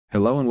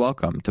Hello and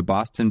welcome to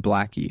Boston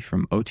Blackie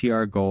from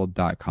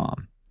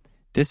OTRGold.com.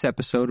 This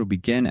episode will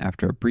begin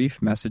after a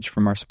brief message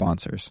from our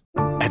sponsors.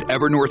 At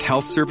Evernorth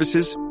Health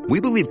Services, we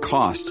believe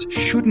costs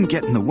shouldn't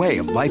get in the way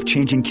of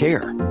life-changing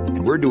care,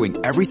 and we're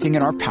doing everything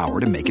in our power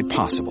to make it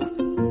possible.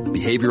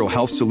 Behavioral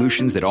health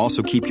solutions that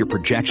also keep your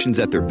projections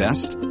at their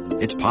best?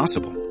 It's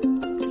possible.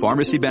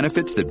 Pharmacy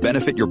benefits that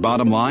benefit your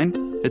bottom line?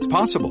 It's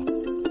possible.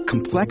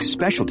 Complex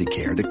specialty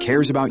care that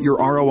cares about your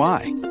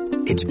ROI?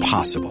 It's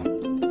possible.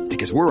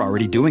 Because we're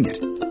already doing it,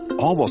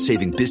 all while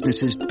saving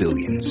businesses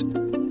billions.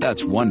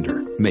 That's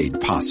Wonder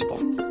made possible.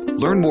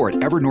 Learn more at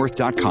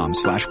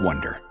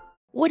evernorth.com/wonder.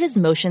 What does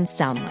motion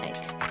sound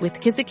like? With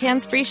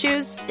Kizikans free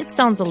shoes, it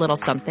sounds a little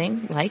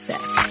something like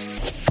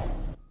this.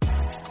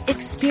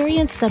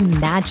 Experience the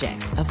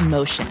magic of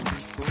motion.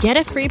 Get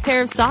a free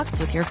pair of socks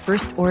with your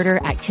first order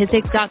at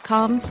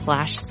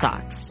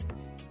kizik.com/socks.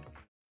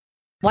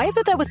 Why is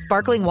it that with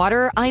sparkling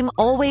water, I'm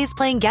always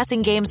playing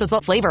guessing games with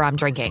what flavor I'm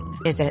drinking?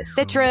 Is it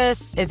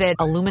citrus? Is it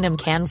aluminum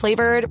can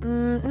flavored?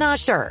 Not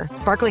sure.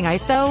 Sparkling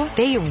ice though,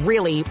 they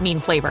really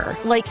mean flavor.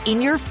 Like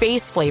in your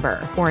face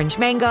flavor. Orange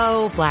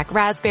mango, black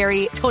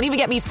raspberry. Don't even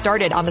get me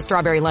started on the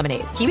strawberry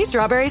lemonade. Kiwi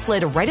strawberry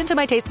slid right into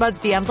my taste buds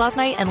DMs last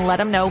night and let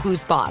them know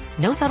who's boss.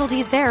 No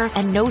subtleties there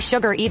and no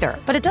sugar either.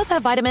 But it does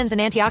have vitamins and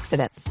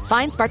antioxidants.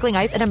 Find sparkling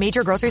ice at a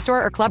major grocery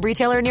store or club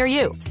retailer near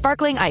you.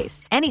 Sparkling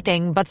ice.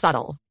 Anything but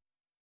subtle.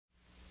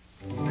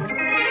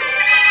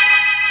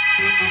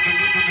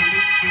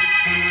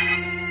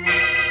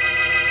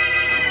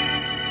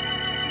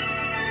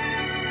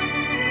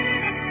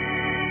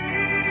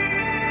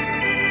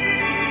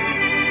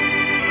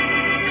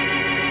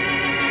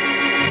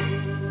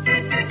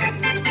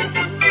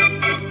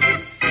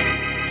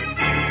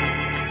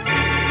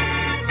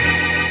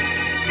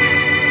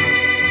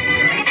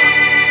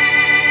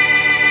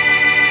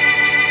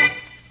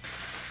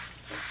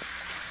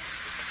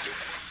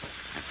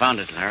 Found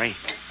it, Larry.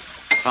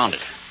 Found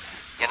it.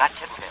 You're not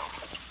kidding, Bill.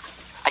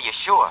 Are you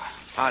sure?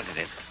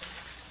 Positive.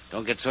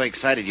 Don't get so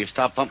excited. You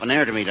stop pumping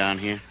air to me down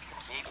here.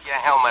 Keep your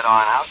helmet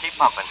on. I'll keep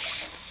pumping.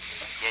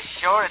 You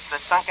sure it's the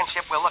sunken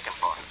ship we're looking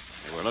for?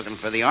 We were looking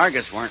for the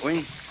Argus, weren't we?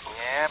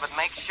 Yeah, but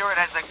make sure it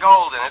has the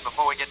gold in it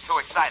before we get too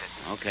excited.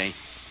 Okay.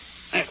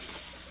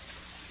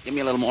 Give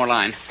me a little more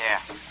line. Yeah.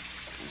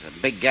 There's a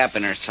big gap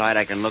in her side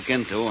I can look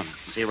into and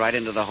see right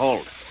into the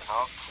hold.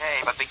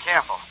 Okay, but be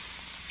careful.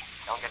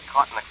 Don't get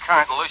caught in the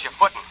current and lose your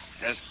footing.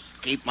 Just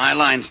keep my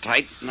lines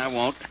tight, and I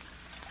won't.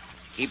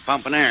 Keep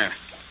pumping air.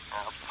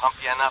 I'll pump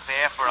you enough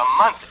air for a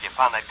month if you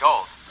found that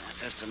gold.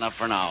 Just enough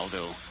for now will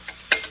do.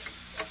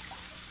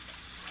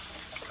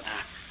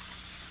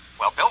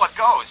 Well, Bill, what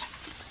goes?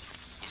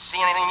 You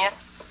see anything yet?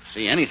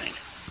 See anything?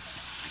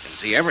 I can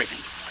see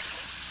everything.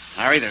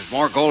 Larry, there's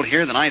more gold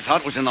here than I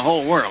thought was in the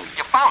whole world.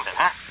 You found it,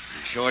 huh? I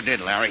sure did,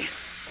 Larry.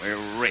 We're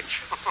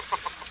rich.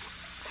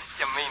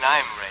 You mean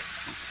I'm rich?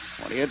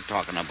 What are you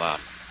talking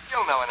about?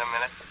 You'll know in a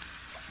minute.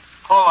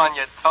 Pull on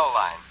your tow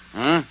line.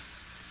 Huh?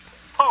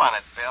 Pull on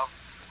it, Bill.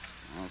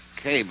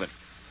 Okay, but...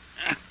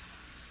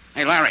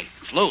 Hey, Larry,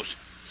 it's loose.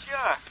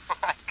 Sure.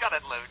 I got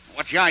it loose.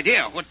 What's your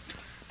idea? What...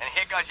 And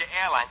here goes your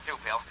airline, too,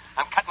 Bill.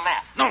 I'm cutting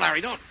that. No,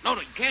 Larry, don't. No,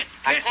 you can't.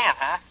 I can't,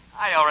 huh?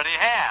 I already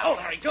have. Oh,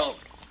 Larry, don't.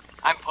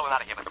 I'm pulling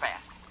out of here, but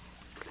fast.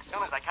 As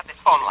soon as I cut this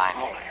phone line.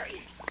 Oh,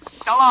 Larry.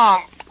 So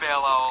long,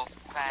 Bill, old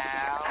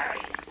pal.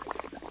 Larry.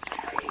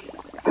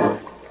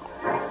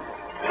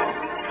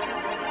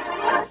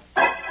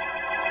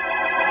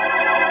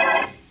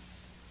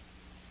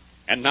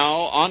 And now,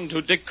 on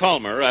to Dick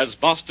Calmer as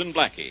Boston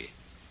Blackie.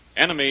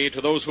 Enemy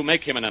to those who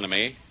make him an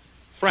enemy.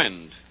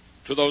 Friend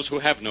to those who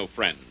have no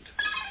friend.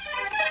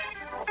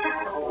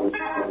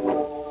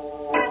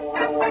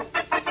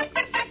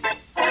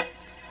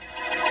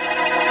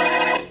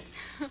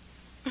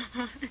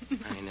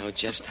 I know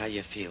just how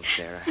you feel,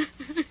 Sarah.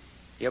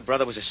 Your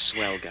brother was a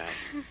swell guy.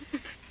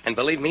 And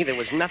believe me, there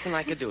was nothing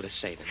I could do to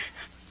save him.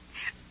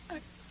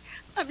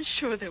 I'm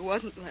sure there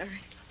wasn't, Larry.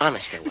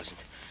 Honest, there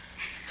wasn't.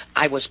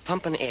 I was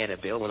pumping air to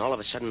Bill when all of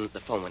a sudden the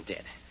phone went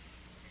dead.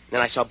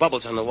 Then I saw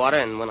bubbles on the water,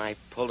 and when I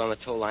pulled on the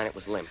tow line, it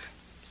was limp.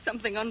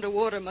 Something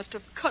underwater must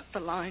have cut the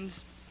lines.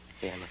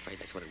 Yeah, I'm afraid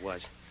that's what it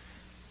was.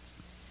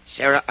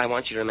 Sarah, I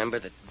want you to remember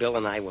that Bill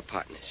and I were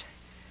partners.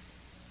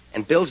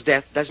 And Bill's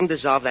death doesn't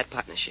dissolve that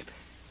partnership.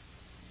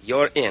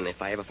 You're in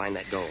if I ever find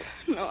that gold.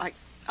 No,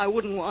 I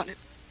wouldn't want it.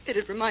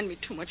 It'd remind me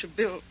too much of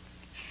Bill.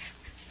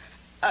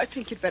 I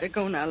think you'd better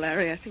go now,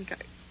 Larry. I think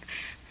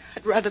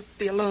I'd rather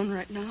be alone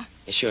right now.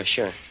 Yeah,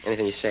 sure.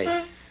 Anything you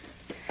say.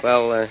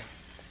 Well,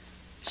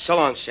 so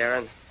long,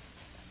 Sarah.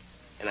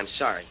 And I'm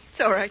sorry.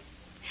 It's all right.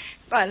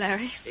 Bye,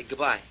 Larry. Hey,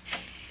 goodbye.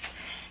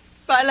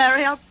 Bye,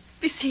 Larry. I'll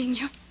be seeing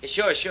you.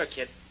 Yeah, sure,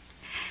 kid.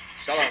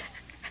 So long.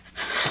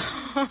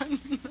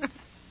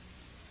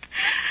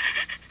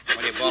 What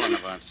are you bawling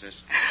about, sis?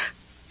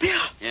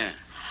 Bill. Yeah,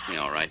 me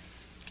all right.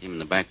 Came in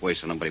the back way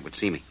so nobody would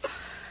see me.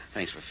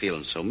 Thanks for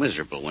feeling so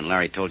miserable when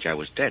Larry told you I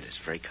was dead. It's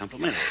very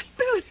complimentary.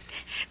 Bill,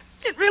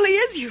 it really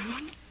is you.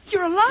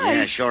 You're alive.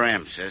 Yeah, sure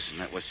am, sis.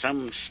 And that was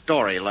some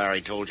story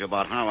Larry told you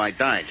about how I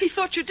died. He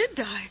thought you did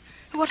die.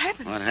 What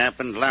happened? What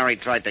happened? Larry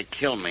tried to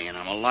kill me, and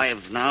I'm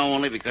alive now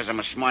only because I'm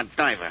a smart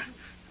diver.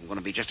 I'm going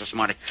to be just as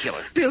smart a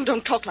killer. Bill,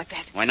 don't talk like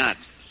that. Why not?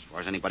 As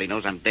far as anybody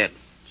knows, I'm dead.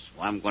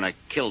 So I'm going to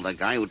kill the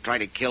guy who tried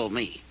to kill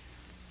me.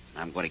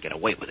 And I'm going to get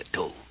away with it,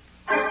 too.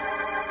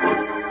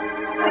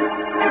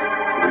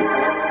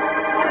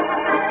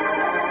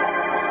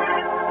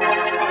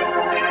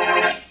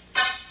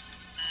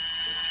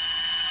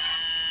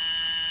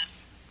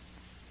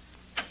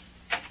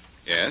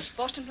 Yes?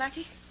 Boston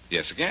Blackie?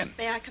 Yes, again.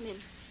 May I come in?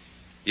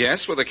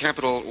 Yes, with a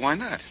capital why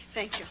not?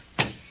 Thank you.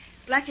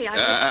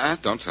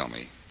 Blackie, Don't tell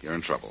me. You're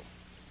in trouble.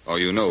 Or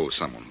you know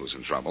someone who's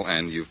in trouble,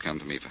 and you've come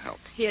to me for help.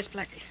 Yes,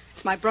 Blackie.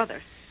 It's my brother.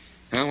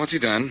 Well, what's he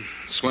done?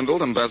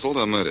 Swindled, embezzled,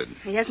 or murdered?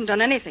 He hasn't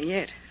done anything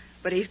yet.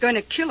 But he's going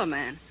to kill a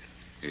man.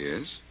 He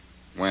is?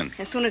 When?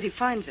 As soon as he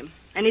finds him.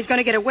 And he's going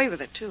to get away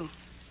with it, too.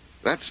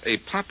 That's a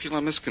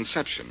popular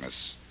misconception,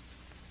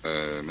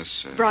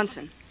 Miss...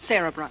 Bronson.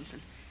 Sarah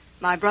Bronson.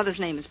 My brother's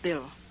name is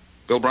Bill.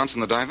 Bill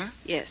Bronson, the diver?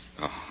 Yes.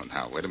 Oh,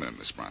 now, wait a minute,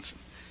 Miss Bronson.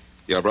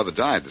 Your brother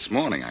died this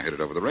morning. I heard it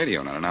over the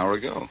radio not an hour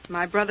ago.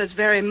 My brother's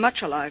very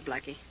much alive,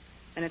 Blackie.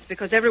 And it's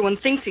because everyone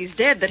thinks he's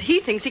dead that he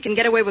thinks he can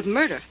get away with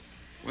murder.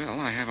 Well,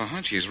 I have a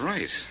hunch he's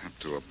right, up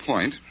to a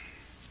point.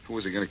 Who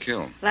was he going to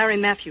kill? Larry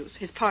Matthews,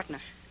 his partner.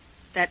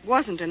 That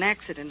wasn't an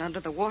accident under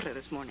the water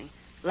this morning.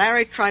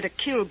 Larry tried to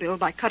kill Bill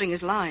by cutting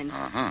his lines.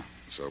 Uh-huh.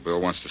 So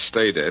Bill wants to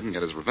stay dead and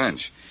get his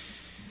revenge.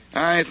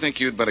 I think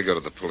you'd better go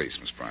to the police,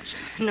 Miss Bronson.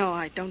 No,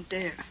 I don't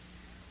dare.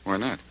 Why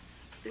not?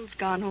 Bill's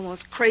gone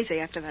almost crazy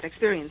after that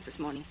experience this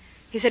morning.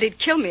 He said he'd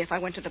kill me if I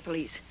went to the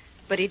police.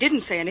 But he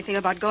didn't say anything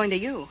about going to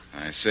you.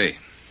 I see.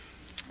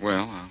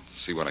 Well, I'll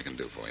see what I can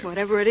do for you.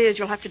 Whatever it is,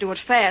 you'll have to do it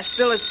fast.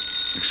 Bill is...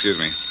 Excuse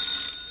me.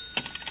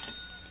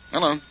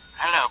 Hello.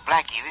 Hello,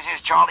 Blackie. This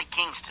is Charlie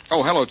Kingston.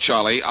 Oh, hello,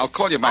 Charlie. I'll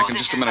call you back in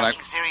just a minute.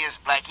 Nothing serious,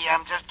 Blackie.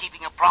 I'm just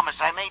keeping a promise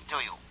I made to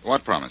you.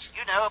 What promise?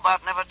 You know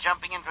about never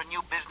jumping into a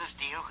new business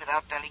deal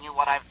without telling you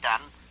what I've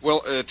done.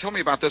 Well, tell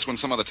me about this one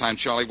some other time,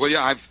 Charlie, will you?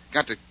 I've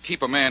got to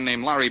keep a man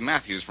named Larry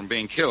Matthews from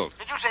being killed.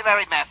 Did you say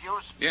Larry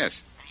Matthews? Yes.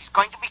 He's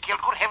going to be killed?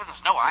 Good heavens,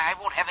 no. I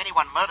won't have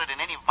anyone murdered in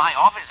any of my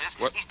offices.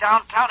 What? He's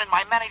downtown in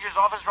my manager's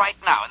office right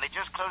now, and they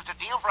just closed a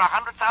deal for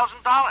 $100,000.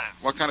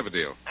 What kind of a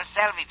deal? A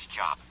salvage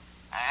job.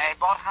 I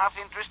bought half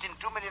interest in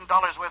 $2 million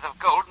worth of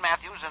gold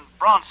Matthews and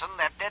Bronson,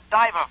 that dead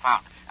diver,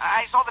 found.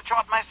 I saw the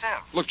chart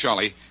myself. Look,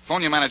 Charlie,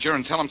 phone your manager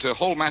and tell him to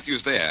hold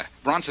Matthews there.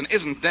 Bronson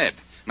isn't dead.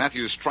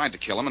 Matthews tried to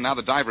kill him, and now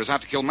the diver is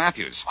out to kill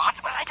Matthews. What?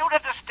 Well, I don't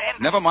understand.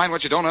 Never mind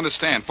what you don't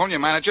understand. Phone your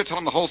manager, tell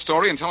him the whole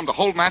story, and tell him to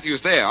hold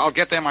Matthews there. I'll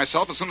get there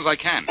myself as soon as I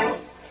can.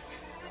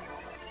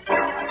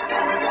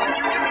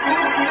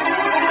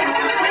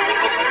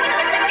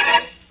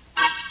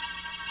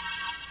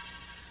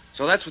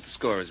 So that's what the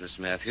score is, Mr.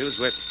 Matthews.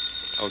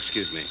 Oh,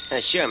 excuse me.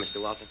 Sure,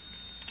 Mr. Walton.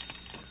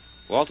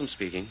 Walton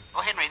speaking.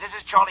 Oh, Henry, this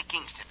is Charlie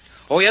Kingston.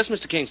 Oh, yes,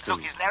 Mr. Kingston.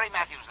 Look, is Larry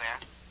Matthews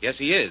there? Yes,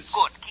 he is.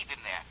 Good. Keep him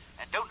there.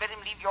 And don't let him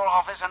leave your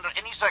office under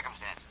any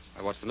circumstances.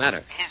 What's the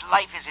matter? His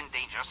life is in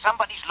danger.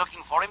 Somebody's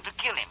looking for him to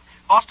kill him.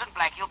 Boston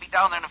Blackie will be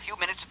down there in a few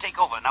minutes to take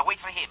over. Now wait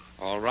for him.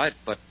 All right,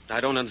 but I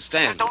don't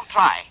understand. Don't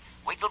try.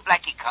 Wait till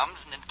Blackie comes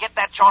and then get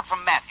that chart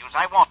from Matthews.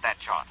 I want that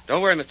chart.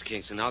 Don't worry, Mr.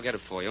 Kingston. I'll get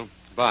it for you.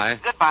 Bye.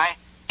 Goodbye.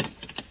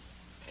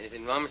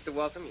 Anything wrong, Mr.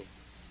 Walton? You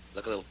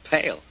look a little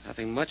pale.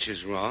 Nothing much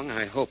is wrong,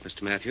 I hope,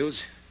 Mr.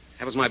 Matthews.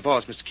 That was my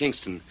boss, Mr.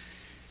 Kingston.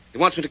 He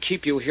wants me to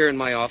keep you here in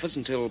my office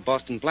until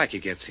Boston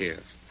Blackie gets here.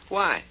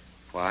 Why?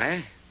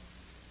 Why?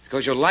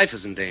 Because your life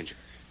is in danger.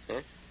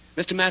 Huh?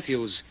 Mr.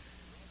 Matthews,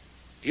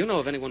 do you know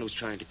of anyone who's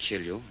trying to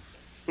kill you?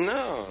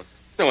 No.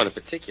 No one in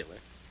particular.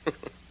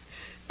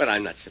 But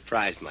I'm not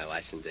surprised my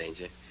life's in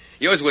danger.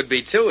 Yours would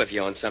be, too, if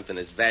you owned something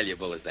as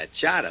valuable as that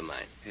chart of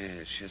mine.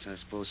 Yes, I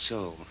suppose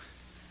so.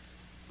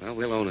 Well,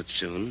 we'll own it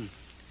soon.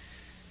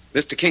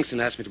 Mr.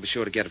 Kingston asked me to be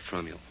sure to get it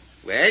from you.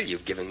 Well,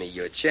 you've given me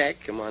your check.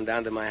 Come on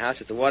down to my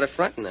house at the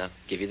waterfront, and I'll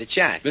give you the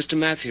chart. Mr.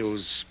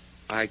 Matthews,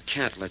 I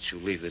can't let you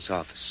leave this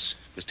office.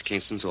 Mr.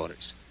 Kingston's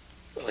orders.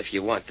 Well, if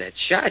you want that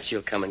chart,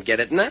 you'll come and get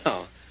it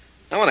now.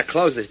 I want to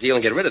close this deal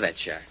and get rid of that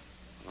chart.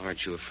 Well,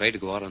 aren't you afraid to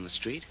go out on the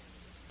street?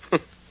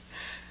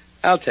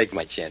 I'll take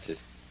my chances.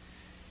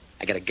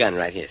 I got a gun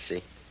right here,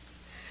 see?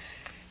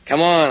 Come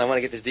on, I want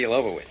to get this deal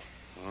over with.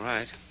 All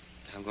right.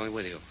 I'm going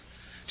with you.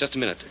 Just a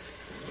minute.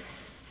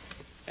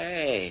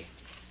 Hey,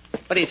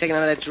 what are you taking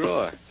out of that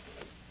drawer?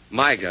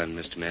 My gun,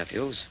 Mr.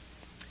 Matthews.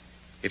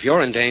 If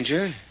you're in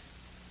danger,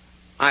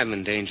 I'm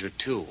in danger,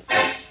 too.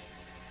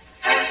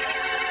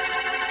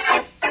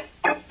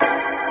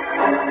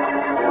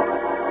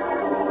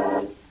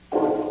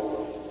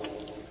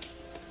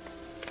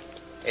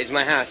 Here's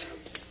my house.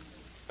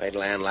 Wait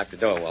till I unlock the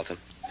door, Walton.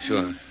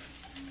 Sure.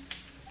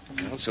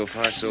 Well, so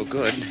far, so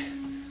good.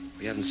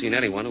 We haven't seen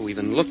anyone who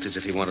even looked as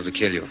if he wanted to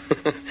kill you.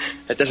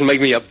 That doesn't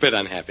make me a bit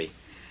unhappy.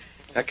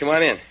 Now, come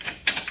on in.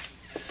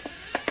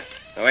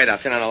 Oh, wait, I'll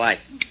turn on the light.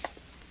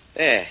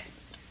 There.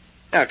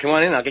 Now, come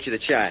on in. I'll get you the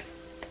chart.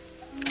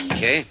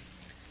 Okay.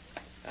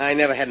 I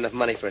never had enough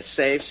money for a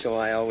safe, so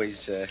I always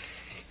hid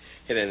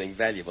anything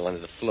valuable under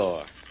the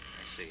floor.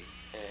 I see.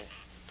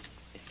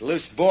 The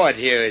loose board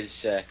here is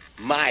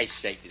my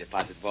safety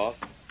deposit vault.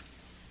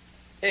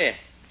 Here.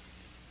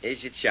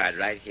 Here's your chart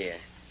right here.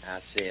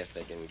 I'll see if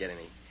they can get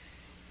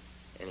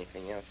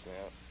anything else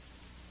now.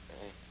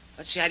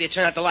 Let's see how do you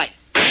turn out the light.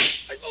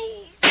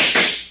 Oh.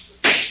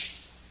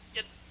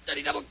 You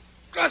dirty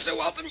double-crosser,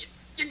 Waltham.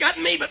 You got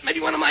me, but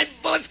maybe one of my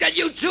bullets got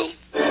you, too.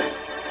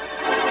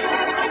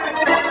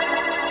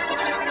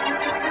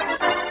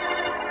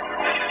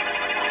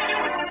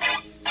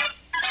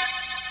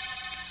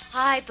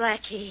 Hi,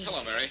 Blackie.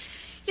 Hello, Mary.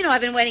 You know,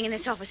 I've been waiting in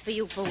this office for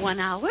you for 1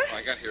 hour. Well,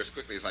 I got here as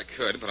quickly as I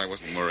could, but I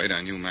wasn't worried.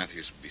 I knew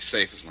Matthews would be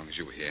safe as long as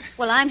you were here.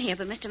 Well, I'm here,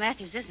 but Mr.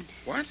 Matthews isn't.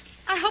 What?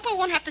 I hope I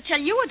won't have to tell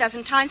you a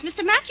dozen times.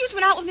 Mr. Matthews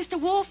went out with Mr.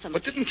 Waltham.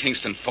 But didn't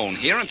Kingston phone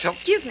here and tell...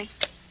 Excuse me.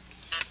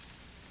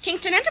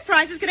 Kingston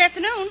Enterprises, good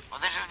afternoon. Well,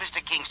 this is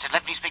Mr. Kingston.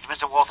 Let me speak to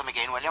Mr. Waltham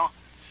again, will you?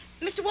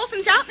 Mr.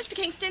 Waltham's out, Mr.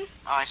 Kingston.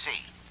 Oh, I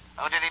see.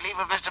 Oh, did he leave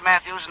with Mr.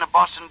 Matthews and a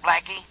Boston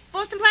Blackie?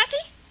 Boston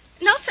Blackie?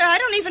 No, sir, I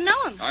don't even know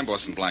him. I'm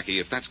Boston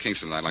Blackie. If that's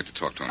Kingston, I'd like to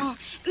talk to him. Oh,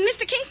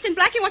 Mr. Kingston,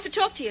 Blackie wants to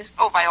talk to you.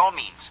 Oh, by all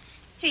means.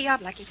 Here you are,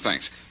 Blackie.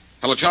 Thanks.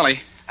 Hello, Charlie.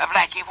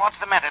 Blackie, what's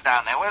the matter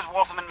down there? Where's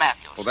Waltham and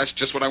Matthews? Well, that's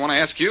just what I want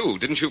to ask you.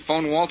 Didn't you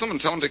phone Waltham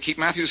and tell him to keep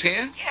Matthews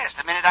here? Yes,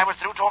 the minute I was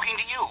through talking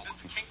to you.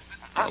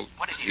 Well,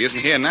 what is it? he isn't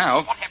here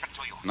now. What happened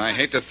to you? And I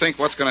hate to think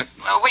what's going to...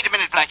 Wait a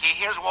minute, Blackie.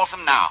 Here's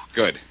Waltham now.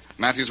 Good.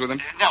 Matthews with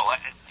him? No.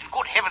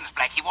 Good heavens,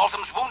 Blackie.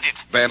 Waltham's wounded.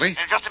 Badly?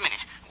 Just a minute.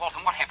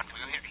 Waltham, what happened to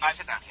you? Here,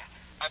 sit down here.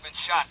 I've been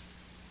shot.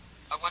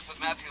 I went with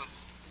Matthews.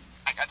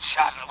 I got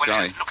shot. Well,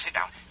 Charlie. Look, sit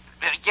down.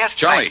 Yes,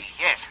 Charlie.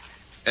 Blackie,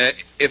 yes.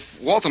 If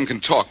Waltham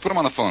can talk, put him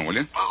on the phone, will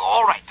you?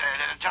 All right.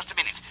 Just a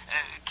minute.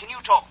 Can you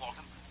talk,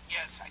 Waltham?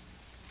 Yes, I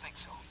think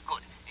so.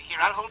 Good. Here,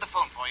 I'll hold the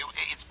phone for you.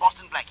 It's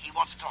Boston Blackie. He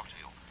wants to talk to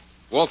you.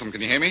 Waltham,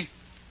 can you hear me?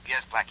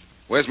 Yes, Blackie.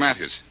 Where's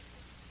Matthews?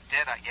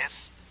 Dead, I guess.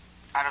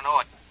 I don't know.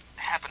 It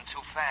happened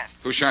too fast.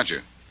 Who shot you?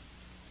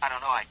 I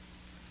don't know. I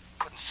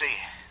couldn't see.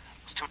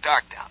 It was too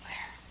dark down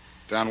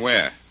there. Down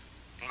where?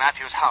 In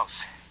Matthews' house.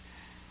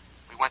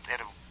 We went there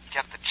to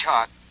get the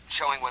chart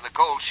showing where the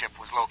gold ship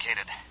was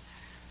located.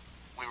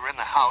 We were in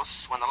the house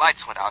when the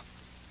lights went out.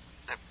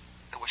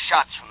 There were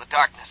shots from the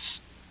darkness.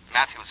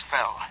 Matthews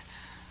fell.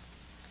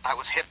 I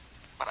was hit,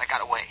 but I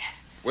got away.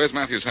 Where's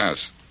Matthews'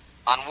 house?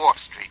 On Wharf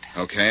Street.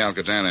 Okay, I'll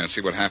go down there and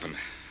see what happened.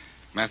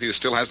 Matthews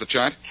still has the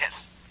chart? Yes.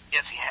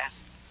 Yes, he has.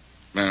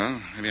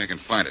 Well, maybe I can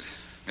find it.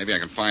 Maybe I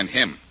can find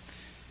him.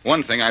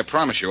 One thing, I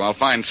promise you, I'll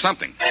find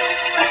something.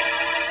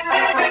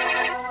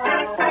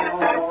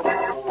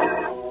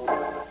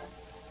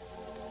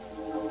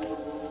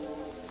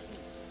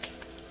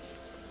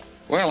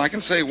 Well, I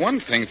can say one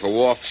thing for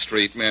Wharf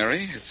Street,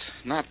 Mary.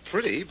 It's not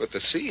pretty, but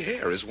the sea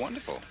here is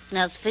wonderful.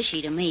 Smells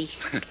fishy to me.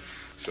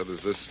 So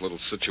does this little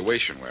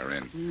situation we're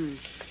in.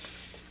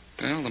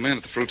 Well, the man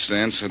at the fruit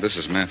stand said this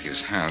is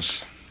Matthews' house,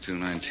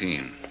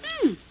 219.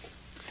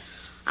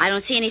 I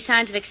don't see any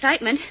signs of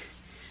excitement.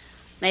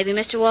 Maybe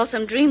Mr.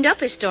 Waltham dreamed up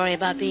his story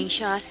about being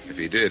shot. If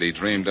he did, he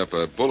dreamed up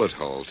a bullet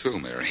hole, too,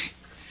 Mary.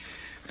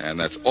 And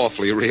that's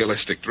awfully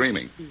realistic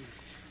dreaming.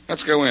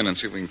 Let's go in and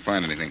see if we can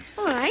find anything.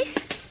 All right.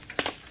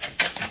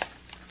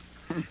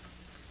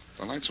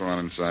 The lights are on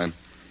inside.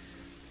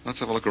 Let's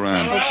have a look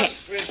around. Okay.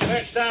 We've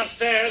searched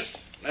downstairs.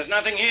 There's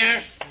nothing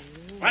here.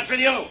 What's with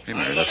you? Hey,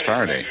 Mary, that's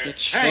Faraday. It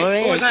Hey, sure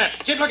who is. was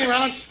that? Keep looking,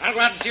 Rollins. I'll go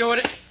out and see who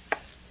it is.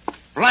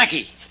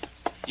 Blackie.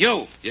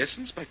 You. Yes,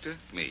 Inspector?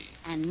 Me.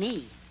 And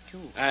me,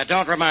 too.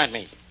 Don't remind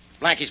me.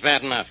 Blackie's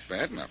bad enough.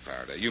 Bad enough,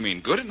 Faraday. You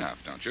mean good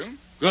enough, don't you?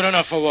 Good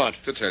enough for what?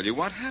 To tell you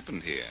what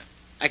happened here.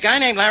 A guy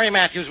named Larry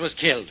Matthews was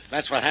killed.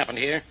 That's what happened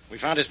here. We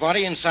found his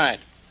body inside.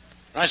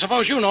 I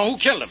suppose you know who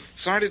killed him.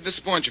 Sorry to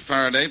disappoint you,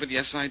 Faraday, but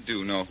yes, I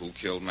do know who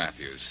killed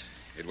Matthews.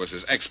 It was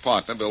his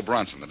ex-partner, Bill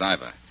Bronson, the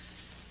diver.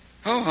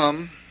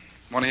 Ho-hum.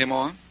 Want to hear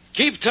more?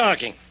 Keep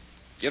talking.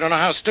 You don't know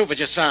how stupid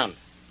you sound.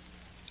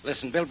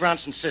 Listen, Bill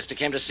Bronson's sister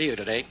came to see you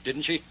today,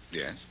 didn't she?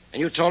 Yes.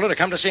 And you told her to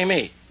come to see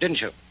me,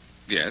 didn't you?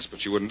 Yes, but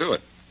she wouldn't do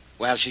it.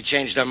 Well, she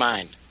changed her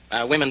mind.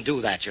 Women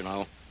do that, you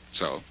know.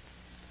 So?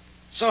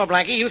 So,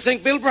 Blackie, you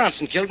think Bill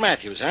Bronson killed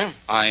Matthews, huh?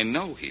 I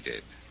know he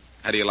did.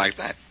 How do you like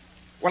that?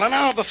 Well, an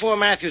hour before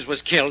Matthews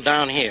was killed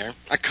down here,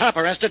 a cop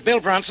arrested Bill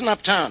Bronson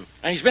uptown,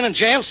 and he's been in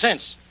jail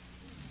since.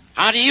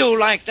 How do you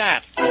like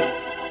that?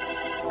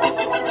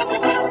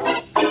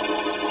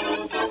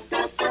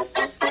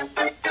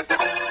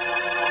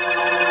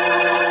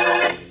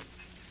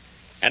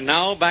 And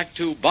now back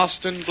to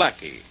Boston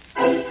Blackie.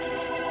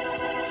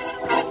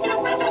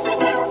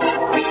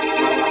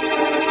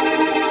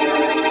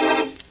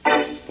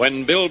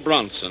 When Bill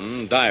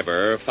Bronson,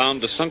 diver,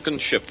 found a sunken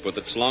ship with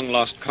its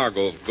long-lost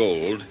cargo of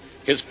gold,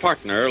 his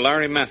partner,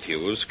 Larry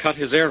Matthews, cut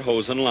his air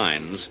hose and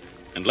lines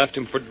and left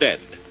him for dead.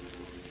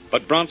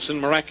 But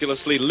Bronson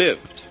miraculously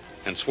lived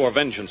and swore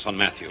vengeance on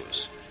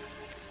Matthews.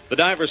 The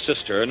diver's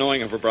sister,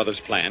 knowing of her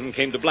brother's plan,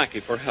 came to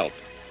Blackie for help.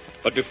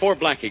 But before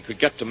Blackie could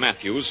get to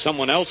Matthews,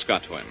 someone else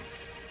got to him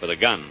with a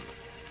gun.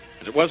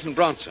 And it wasn't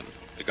Bronson,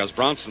 because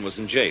Bronson was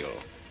in jail.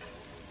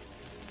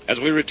 As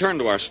we return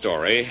to our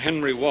story,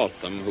 Henry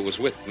Waltham, who was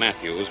with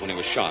Matthews when he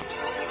was shot,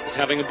 is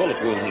having a bullet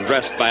wound and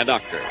dressed by a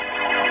doctor.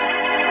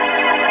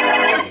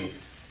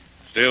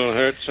 Still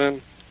hurt,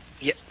 son?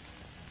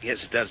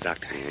 Yes, it does,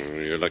 Doctor.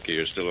 You're lucky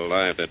you're still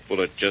alive. That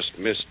bullet just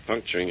missed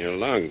puncturing your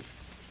lung.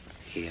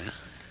 Yeah?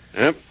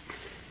 Yep.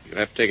 You'll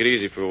have to take it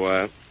easy for a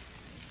while.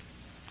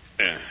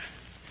 Yeah.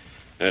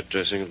 That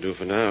dressing will do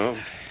for now.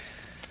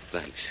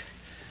 Thanks.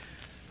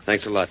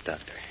 Thanks a lot,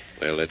 Doctor.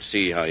 Well, let's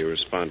see how you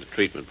respond to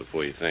treatment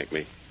before you thank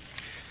me.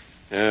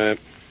 Here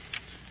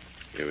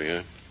we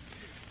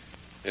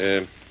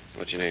are.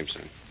 What's your name,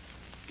 son?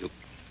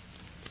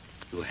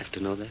 You have to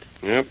know that?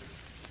 Yep.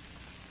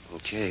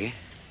 Okay.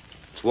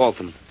 It's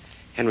Waltham.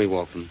 Henry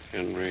Waltham.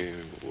 Henry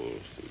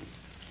Waltham.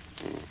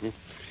 Mm-hmm.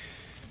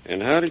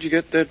 And how did you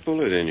get that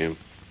bullet in you?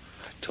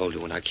 I told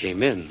you when I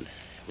came in.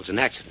 It was an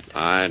accident.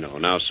 I know.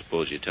 Now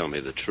suppose you tell me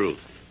the truth.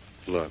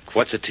 Look,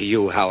 what's it to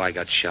you how I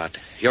got shot?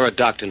 You're a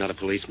doctor, not a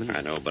policeman.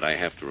 I know, but I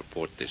have to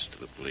report this to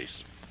the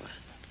police.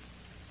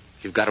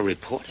 You've got to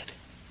report it.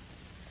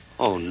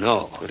 Oh,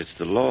 no. But it's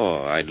the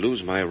law. I'd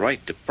lose my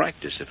right to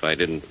practice if I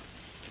didn't.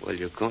 Well,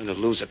 you're going to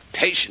lose a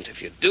patient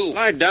if you do.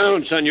 Lie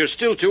down, son. You're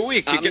still too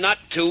weak. I'm not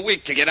too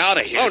weak to get out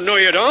of here. Oh, no,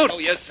 you don't. Oh,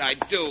 yes, I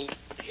do.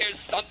 Here's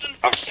something.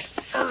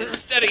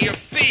 Instead of your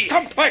feet.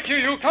 Come back here,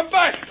 you. Come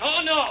back.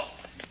 Oh, no.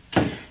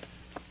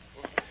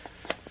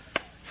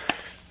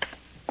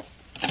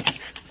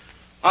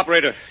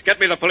 Operator, get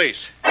me the police.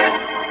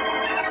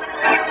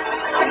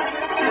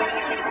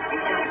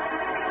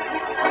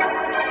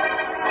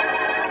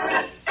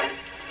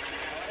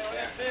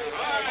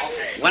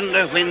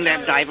 Wonder when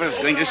that diver's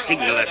going to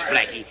signal us,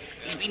 Blackie.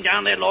 He's been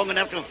down there long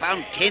enough to have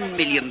found $10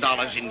 million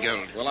in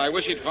gold. Well, I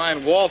wish he'd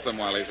find Waltham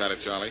while he's at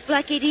it, Charlie.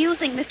 Blackie, do you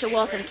think Mr.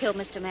 Waltham killed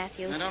Mr.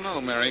 Matthews? I don't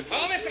know, Mary.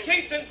 Oh, Mr.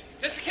 Kingston!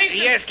 Mr. Kingston!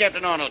 Yes,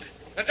 Captain Arnold.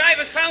 The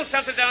diver's found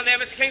something down there,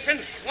 Mr. Kingston.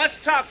 He wants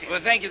to talk to you.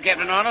 Well, thank you,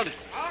 Captain Arnold.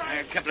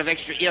 A couple of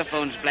extra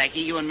earphones,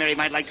 Blackie. You and Mary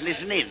might like to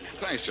listen in.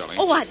 Thanks, Charlie.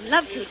 Oh, I'd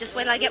love to. Just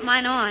wait till I get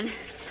mine on.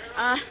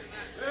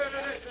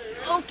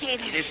 Okay,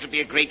 then. This will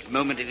be a great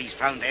moment if he's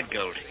found that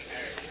gold.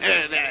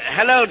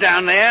 Hello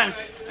down there.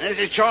 This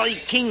is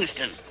Charlie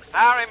Kingston.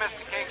 Sorry,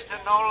 Mr. Kingston.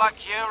 No luck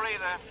here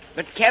either.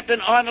 But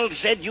Captain Arnold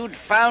said you'd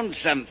found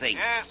something.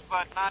 Yes,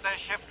 but not a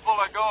ship full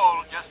of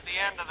gold. Just the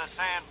end of the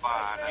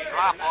sandbar. The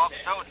drop-off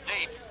so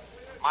deep,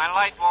 my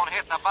light won't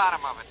hit the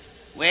bottom of it.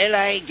 Well,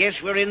 I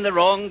guess we're in the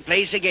wrong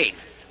place again.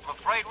 I'm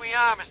afraid we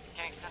are, Mr.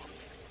 Kingston.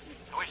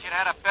 I wish you'd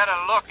had a better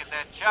look at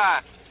that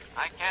chart.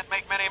 I can't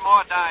make many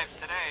more dives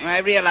today. I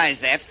realize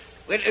that.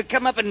 Well,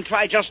 come up and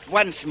try just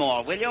once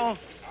more, will you?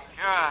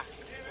 Sure.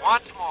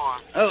 Once more.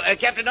 Oh,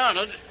 Captain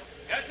Arnold.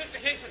 Yes,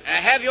 Mr. Kingston.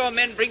 Have your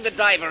men bring the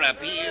diver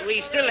up.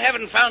 We still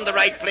haven't found the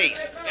right place.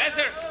 Yes,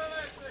 sir.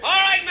 All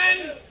right,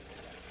 men.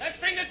 Let's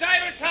bring the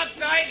diver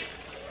topside.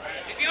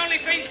 It's the only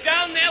thing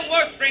down there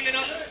worth bringing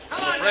up.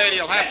 Come on. I'm afraid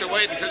you'll have to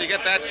wait until you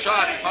get that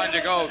chart to find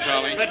your gold,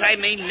 Charlie. But I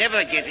may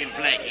never get it,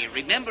 Blackie.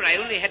 Remember, I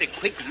only had a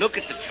quick look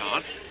at the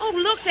charts. Oh,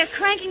 look, they're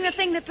cranking the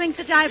thing that brings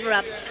the diver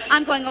up.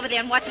 I'm going over there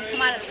and watch him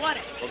come out of the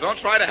water. Well, don't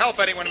try to help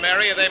anyone,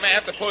 Mary, or they may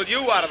have to pull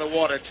you out of the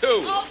water, too.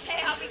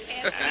 Okay, I'll be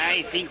careful.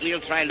 I think we'll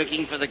try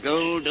looking for the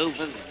gold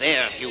over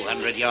there a few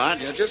hundred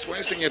yards. You're just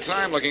wasting your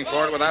time looking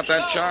for it without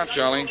that chart,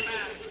 Charlie.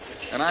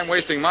 And I'm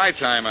wasting my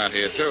time out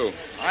here, too.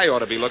 I ought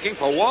to be looking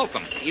for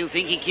Waltham. You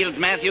think he killed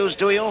Matthews,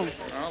 do you?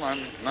 Well,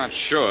 I'm not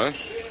sure.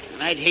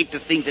 I'd hate to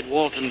think that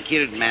Waltham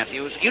killed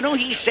Matthews. You know,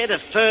 he said a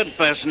third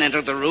person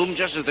entered the room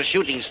just as the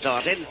shooting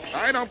started.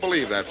 I don't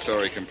believe that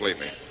story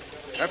completely.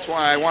 That's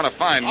why I want to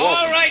find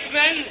Waltham. All right,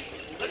 men.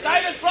 The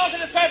diver's brought to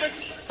the surface.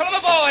 Pull him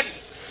aboard.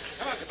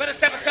 Come on, you better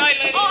step aside,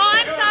 lady. Oh,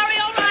 I'm sorry,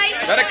 all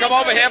right. Better come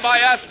over here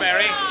by us,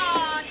 Mary.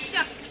 Oh,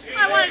 shucks.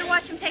 I wanted to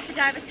watch him take the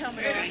diver's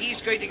helmet off.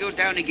 He's going to go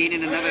down again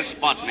in another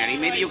spot, Mary.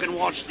 Maybe you can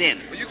watch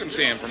then. Well, you can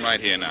see him from right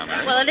here now,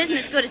 Mary. Well, it isn't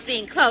as good as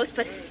being close,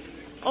 but...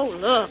 Oh,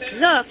 look.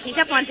 He's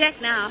up on deck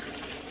now.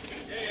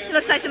 He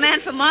looks like the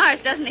man from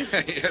Mars, doesn't he?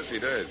 Yes, he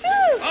does.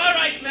 All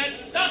right, men.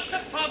 Stop the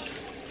pump.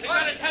 They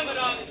got his helmet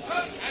on.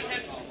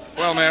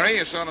 Well, Mary,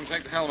 you saw them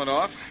take the helmet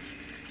off.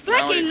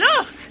 Blackie,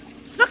 look!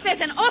 Look,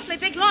 there's an awfully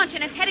big launch,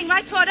 and it's heading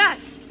right toward us.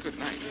 Good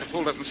night. The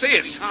fool doesn't see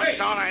us. Start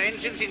our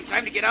engines in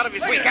time to get out of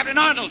his way. Captain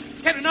Arnold!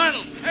 Captain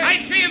Arnold! I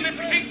see him,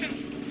 Mr. Kingston.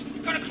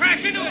 He's going to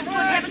crash into us.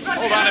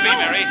 Hold on to me,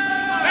 Mary.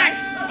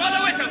 Back! Blow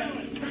the whistle.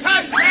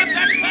 Tom, grab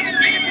that gun and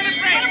bring it to the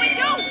bridge. What do we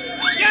do?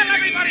 Yell,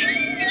 everybody.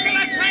 Until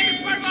that plane is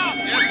burned off.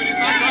 Yes, but he's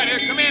not right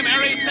here. Come here,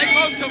 Mary. Stay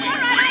close to me. All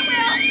right, I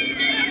will.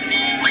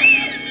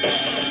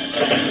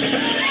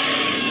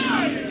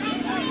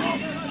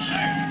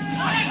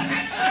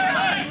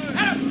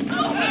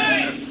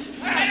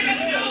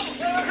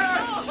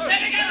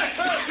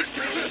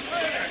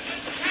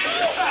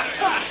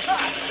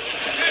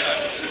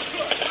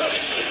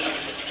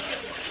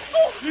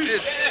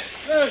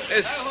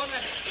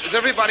 Is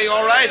everybody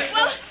all right?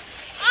 Well,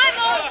 I'm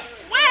all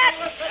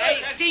wet.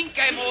 I think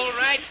I'm all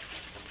right.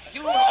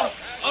 You all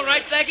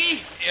right, Blackie?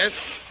 Yes.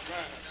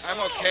 I'm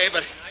okay,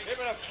 but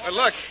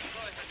look,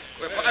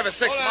 we're 5 or 6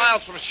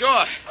 miles from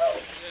shore.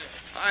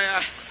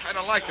 I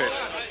don't like this.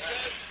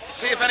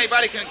 See if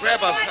anybody can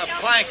grab a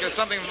plank or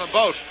something from the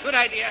boat. Good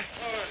idea.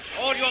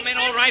 All your men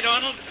all right,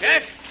 Arnold?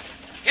 Yes.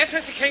 Yes,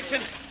 Mr.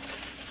 Kingston.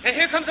 And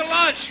here comes the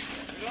launch.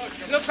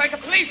 It looks like a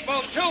police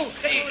boat, too.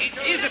 Say, it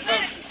is a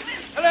boat.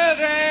 Hello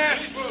there.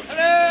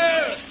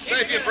 Hello.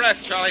 Save your breath,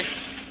 Charlie.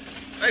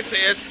 There she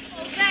is.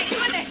 Oh, thank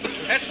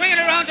goodness. They're swinging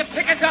around to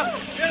pick us up.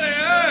 Here they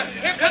are.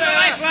 Here come the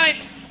lifelines.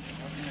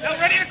 They're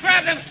ready to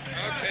grab them.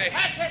 Okay.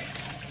 That's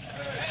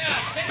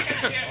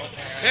it.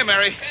 Here,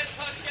 Mary.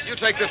 You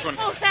take this one.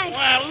 Oh, thanks.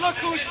 Well, look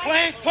who's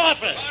playing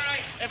paupers.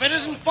 If it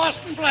isn't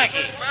Boston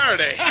Blackie.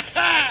 Faraday.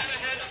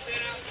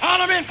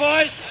 Haul him in,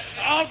 boys.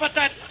 All but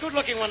that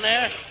good-looking one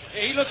there.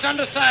 He looks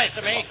undersized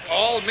to me.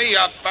 Haul me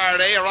up,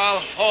 Faraday, or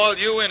I'll haul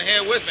you in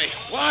here with me.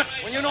 What?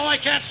 When you know I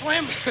can't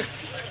swim?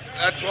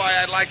 That's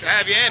why I'd like to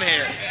have you in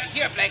here.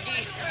 Here,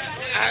 Blackie.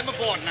 I'm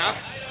aboard now.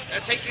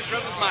 Take this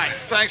rope of mine.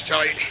 Thanks,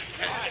 Charlie.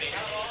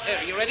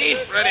 There, you ready?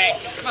 Ready.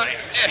 Come on.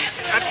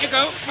 Up you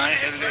go. Come on.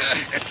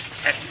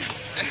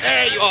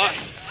 There you are.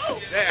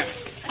 There.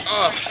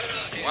 Oh,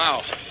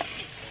 wow.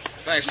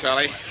 Thanks,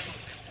 Charlie.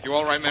 You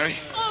all right, Mary?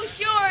 Oh,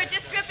 sure.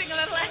 Just dripping a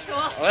little, that's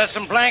all. Well, there's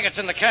some blankets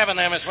in the cabin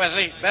there, Miss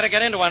Wesley. Better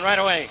get into one right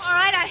away. All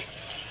right, I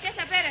guess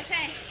I better,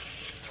 thanks.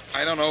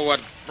 I don't know what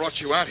brought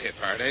you out here,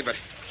 Faraday, but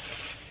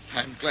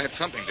I'm glad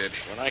something did.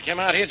 Well, I came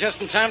out here just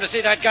in time to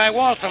see that guy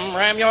Waltham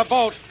ram your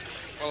boat.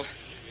 Well,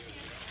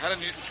 how did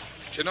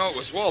you know it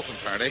was Waltham,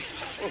 Faraday?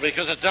 Well,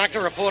 because a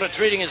doctor reported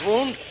treating his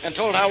wound and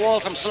told how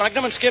Waltham slugged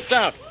him and skipped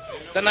out.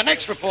 Then the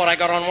next report I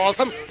got on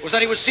Waltham was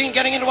that he was seen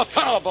getting into a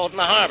powerboat in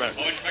the harbor.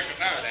 Oh, Inspector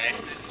Faraday.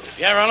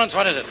 Yeah, Rollins,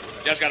 what is it?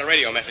 Just got a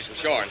radio message from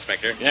shore,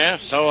 Inspector. Yeah?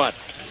 So what?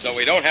 So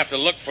we don't have to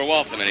look for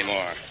Waltham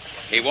anymore.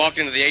 He walked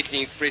into the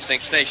 18th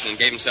Precinct Station and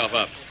gave himself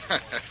up.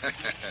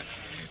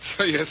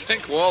 So you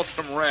think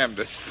Waltham rammed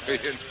us, do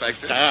you,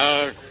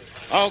 Inspector?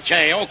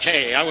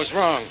 Okay. I was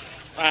wrong.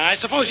 I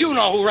suppose you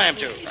know who rammed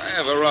you. I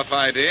have a rough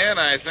idea, and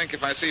I think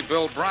if I see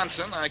Bill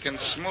Bronson, I can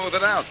smooth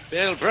it out.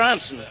 Bill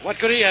Bronson? What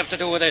could he have to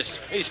do with this?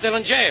 He's still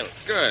in jail.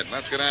 Good.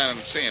 Let's go down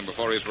and see him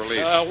before he's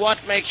released.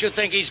 What makes you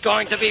think he's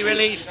going to be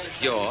released?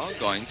 You're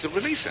going to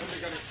release him.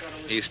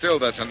 He still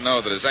doesn't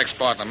know that his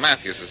ex-partner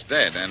Matthews is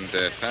dead, and,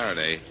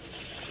 Faraday,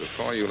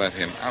 before you let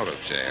him out of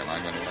jail,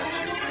 I'm going to let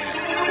you in.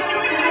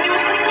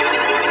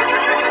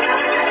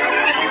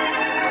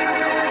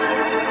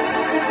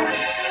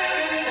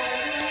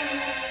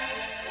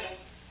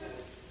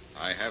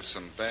 I have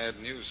some bad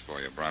news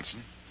for you,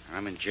 Bronson.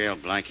 I'm in jail,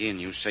 Blackie, and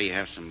you say you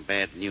have some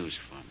bad news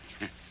for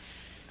me.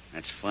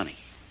 That's funny.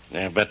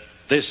 Yeah, but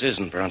this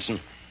isn't, Bronson.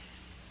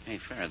 Hey,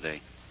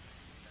 Faraday.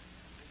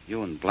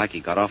 You and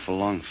Blackie got awful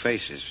long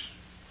faces.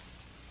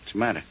 What's the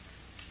matter?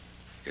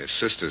 Your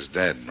sister's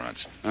dead,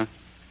 Bronson. Huh?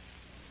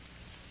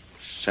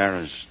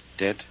 Sarah's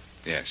dead?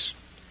 Yes.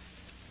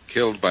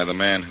 Killed by the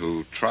man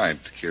who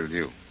tried to kill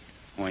you.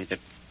 Why, that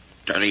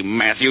dirty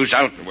Matthews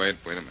out. Wait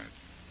a minute.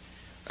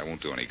 That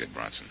won't do any good,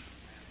 Bronson.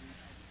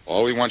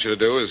 All we want you to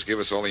do is give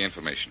us all the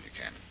information you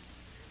can.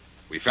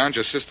 We found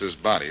your sister's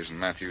bodies in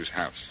Matthew's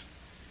house.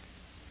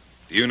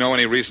 Do you know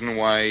any reason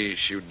why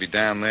she would be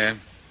down there?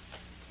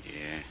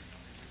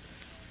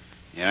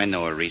 Yeah, I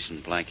know a reason,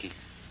 Blackie.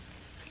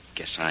 I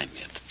guess I'm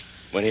it.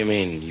 What do you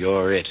mean,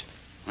 you're it?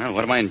 Well,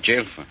 what am I in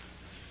jail for?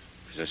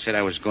 Because I said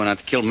I was going out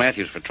to kill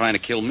Matthews for trying to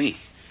kill me.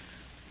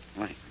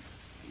 Well,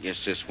 I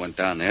guess this went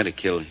down there to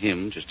kill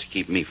him just to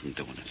keep me from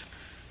doing it.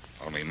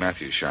 Only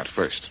Matthews shot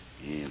first.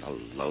 Yeah, the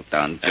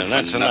low-down... And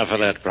that's enough of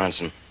that,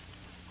 Bronson.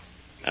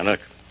 Now, look,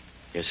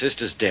 your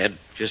sister's dead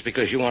just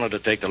because you wanted to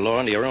take the law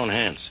into your own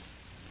hands.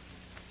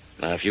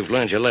 Now, if you've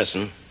learned your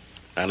lesson,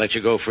 I'll let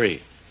you go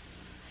free.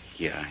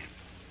 Yeah,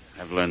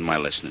 I've learned my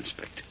lesson,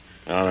 Inspector.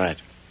 All right.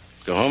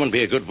 Go home and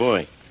be a good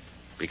boy,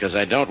 because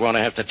I don't want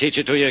to have to teach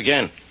it to you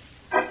again.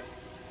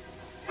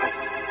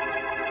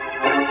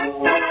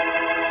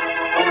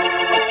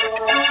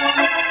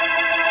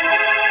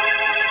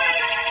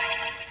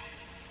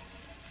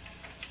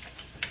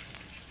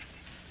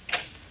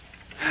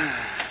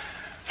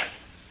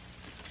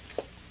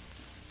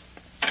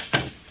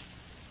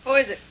 Who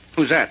is it?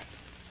 Who's that?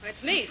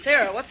 It's me,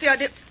 Sarah. What's the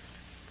idea?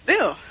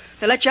 Bill,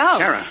 they let you out.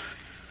 Sarah.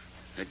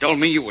 They told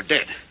me you were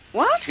dead.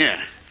 What?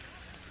 Yeah.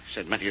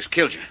 Said Matthews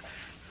killed you.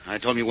 I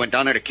told him you went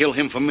down there to kill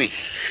him for me.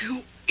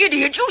 You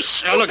idiot, you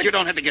stupid... Now, look, you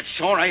don't have to get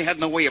sore. I had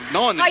no way of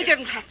knowing that... I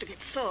didn't have to get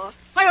sore.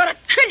 I ought to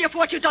kill you for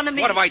what you've done to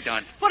me. What have I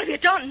done? What have you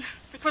done?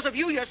 Because of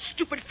you, you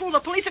stupid fool, the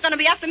police are going to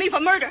be after me for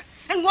murder.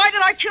 And why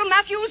did I kill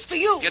Matthews? For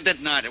you. You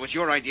did not. It was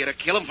your idea to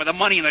kill him for the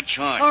money and the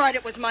charge. All right,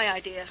 it was my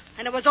idea.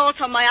 And it was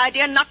also my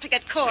idea not to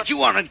get caught. But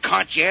you aren't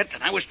caught yet,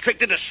 and I was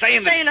tricked into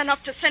saying that... Sane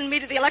enough to send me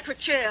to the electric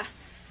chair.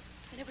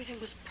 And everything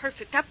was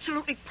perfect,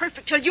 absolutely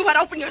perfect, till you had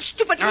opened your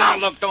stupid mouth. Now,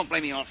 look, don't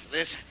blame me all for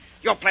this.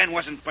 Your plan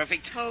wasn't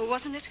perfect. Oh,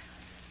 wasn't it?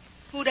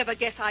 Who'd ever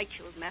guess I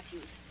killed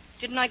Matthews?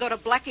 Didn't I go to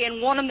Blackie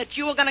and warn him that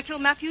you were going to kill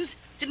Matthews?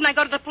 Didn't I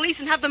go to the police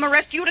and have them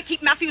arrest you to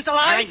keep Matthews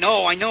alive? I know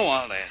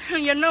all that.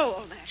 You know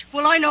all that.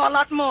 Well, I know a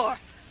lot more.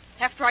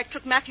 After I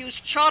took Matthews'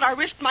 shot, I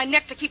risked my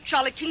neck to keep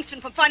Charlie Kingston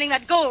from finding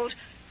that gold.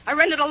 I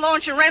rented a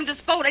launch and rammed his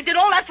boat. I did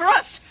all that for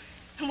us.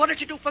 And what did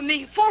you do for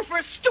me? Fall for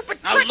a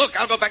stupid Now, trick. look,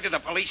 I'll go back to the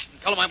police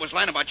and tell them I was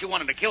lying about you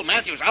wanting to kill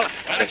Matthews. Why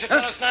don't you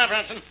tell us now,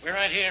 Bronson? We're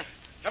right here.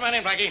 Come on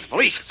in, Blackie.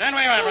 Police. Stand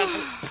where you are,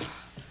 Bronson.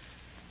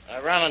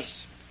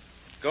 Rollins,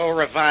 Go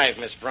revive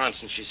Miss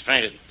Bronson. She's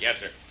fainted. Yes,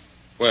 sir.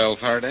 Well,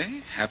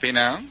 Faraday, happy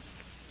now?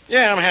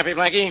 Yeah, I'm happy,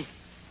 Blackie.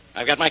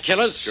 I've got my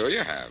killers. Sure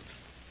you have.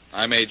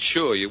 I made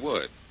sure you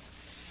would.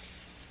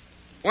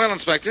 Well,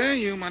 Inspector,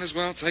 you might as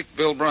well take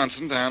Bill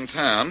Bronson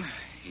downtown.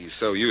 He's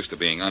so used to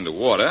being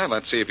underwater.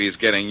 Let's see if he's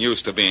getting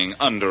used to being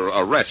under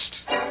arrest.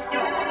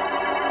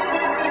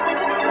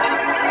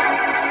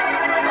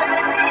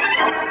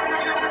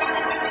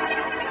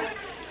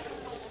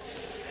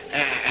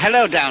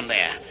 Hello down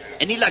there.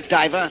 Any luck,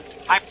 Diver?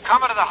 I'm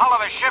coming to the hull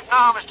of a ship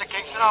now, Mr.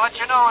 Kingston. I'll let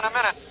you know in a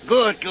minute.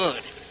 Good,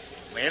 good.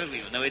 Well,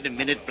 we'll know in a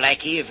minute,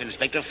 Blackie, if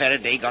Inspector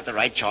Faraday got the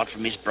right chart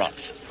from Miss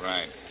Bronson.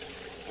 Right.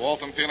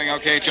 Waltham feeling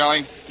okay,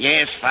 Charlie?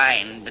 Yes,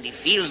 fine, but he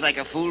feels like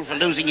a fool for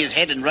losing his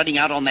head and running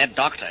out on that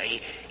doctor.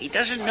 He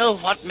doesn't know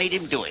what made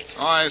him do it.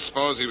 Oh, I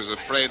suppose he was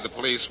afraid the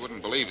police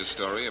wouldn't believe his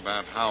story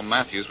about how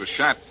Matthews was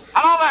shot.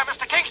 Hello there,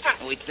 Mr. Kingston.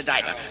 Oh, it's the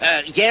diver.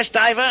 Yes,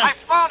 Diver? I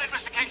found it,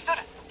 Mr. Kingston.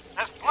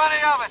 There's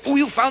plenty of it. Oh,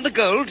 you found the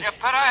gold? You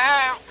bet I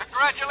have.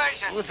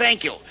 Congratulations. Oh,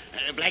 thank you.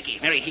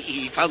 Blackie, Mary,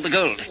 he found the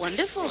gold.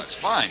 Wonderful. That's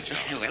fine,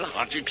 Joe. Well,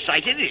 aren't you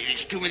excited?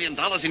 It's $2 million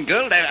in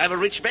gold. I'm a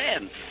rich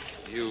man.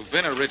 You've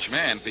been a rich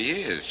man for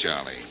years,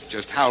 Charlie.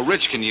 Just how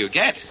rich can you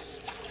get?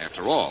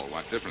 After all,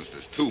 what difference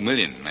does $2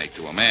 million make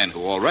to a man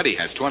who already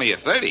has 20 or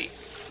 30?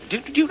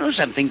 Do you know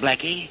something,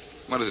 Blackie?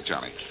 What is it,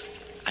 Charlie?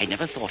 I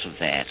never thought of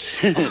that.